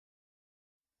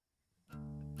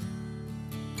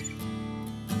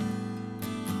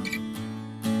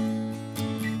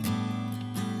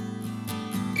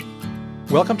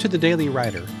Welcome to The Daily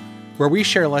Writer, where we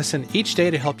share a lesson each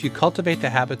day to help you cultivate the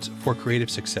habits for creative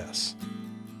success.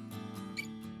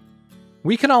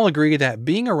 We can all agree that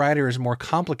being a writer is more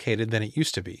complicated than it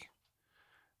used to be.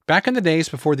 Back in the days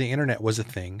before the internet was a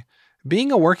thing,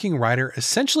 being a working writer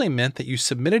essentially meant that you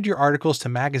submitted your articles to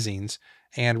magazines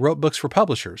and wrote books for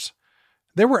publishers.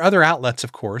 There were other outlets,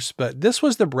 of course, but this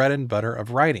was the bread and butter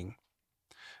of writing.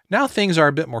 Now things are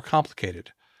a bit more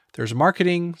complicated. There's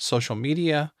marketing, social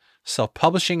media,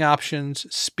 self-publishing options,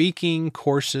 speaking,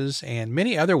 courses, and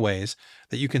many other ways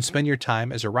that you can spend your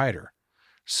time as a writer.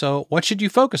 So what should you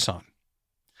focus on?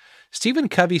 Stephen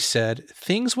Covey said,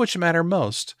 "Things which matter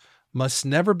most must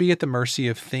never be at the mercy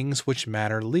of things which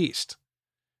matter least."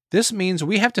 This means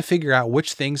we have to figure out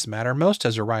which things matter most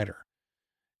as a writer.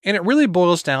 And it really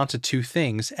boils down to two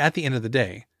things at the end of the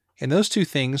day, and those two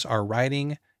things are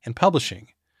writing and publishing.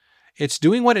 It's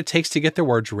doing what it takes to get the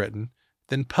words written,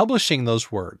 then publishing those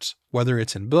words, whether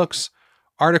it's in books,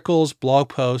 articles, blog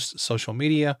posts, social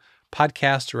media,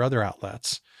 podcasts, or other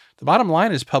outlets. The bottom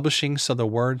line is publishing so the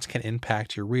words can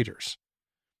impact your readers.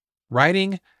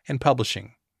 Writing and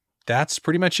publishing. That's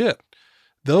pretty much it.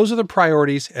 Those are the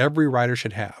priorities every writer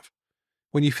should have.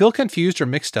 When you feel confused or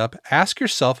mixed up, ask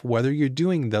yourself whether you're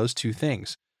doing those two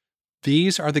things.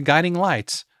 These are the guiding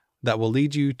lights that will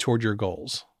lead you toward your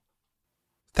goals.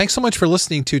 Thanks so much for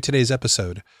listening to today's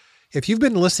episode. If you've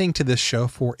been listening to this show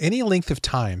for any length of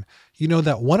time, you know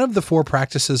that one of the 4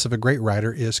 practices of a great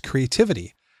writer is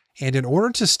creativity. And in order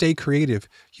to stay creative,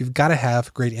 you've got to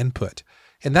have great input.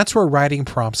 And that's where writing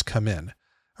prompts come in.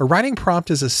 A writing prompt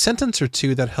is a sentence or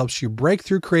two that helps you break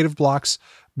through creative blocks,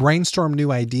 brainstorm new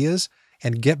ideas,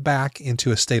 and get back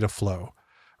into a state of flow.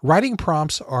 Writing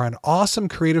prompts are an awesome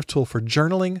creative tool for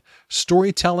journaling,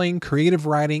 storytelling, creative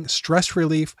writing, stress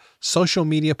relief, social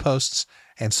media posts,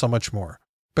 and so much more.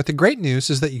 But the great news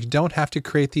is that you don't have to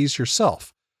create these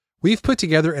yourself. We've put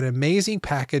together an amazing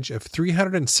package of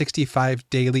 365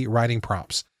 daily writing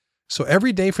prompts. So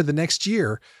every day for the next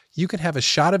year, you can have a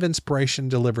shot of inspiration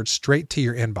delivered straight to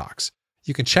your inbox.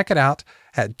 You can check it out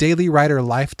at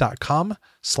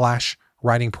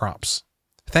dailywriterlife.com/writing prompts.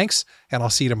 Thanks, and I'll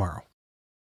see you tomorrow.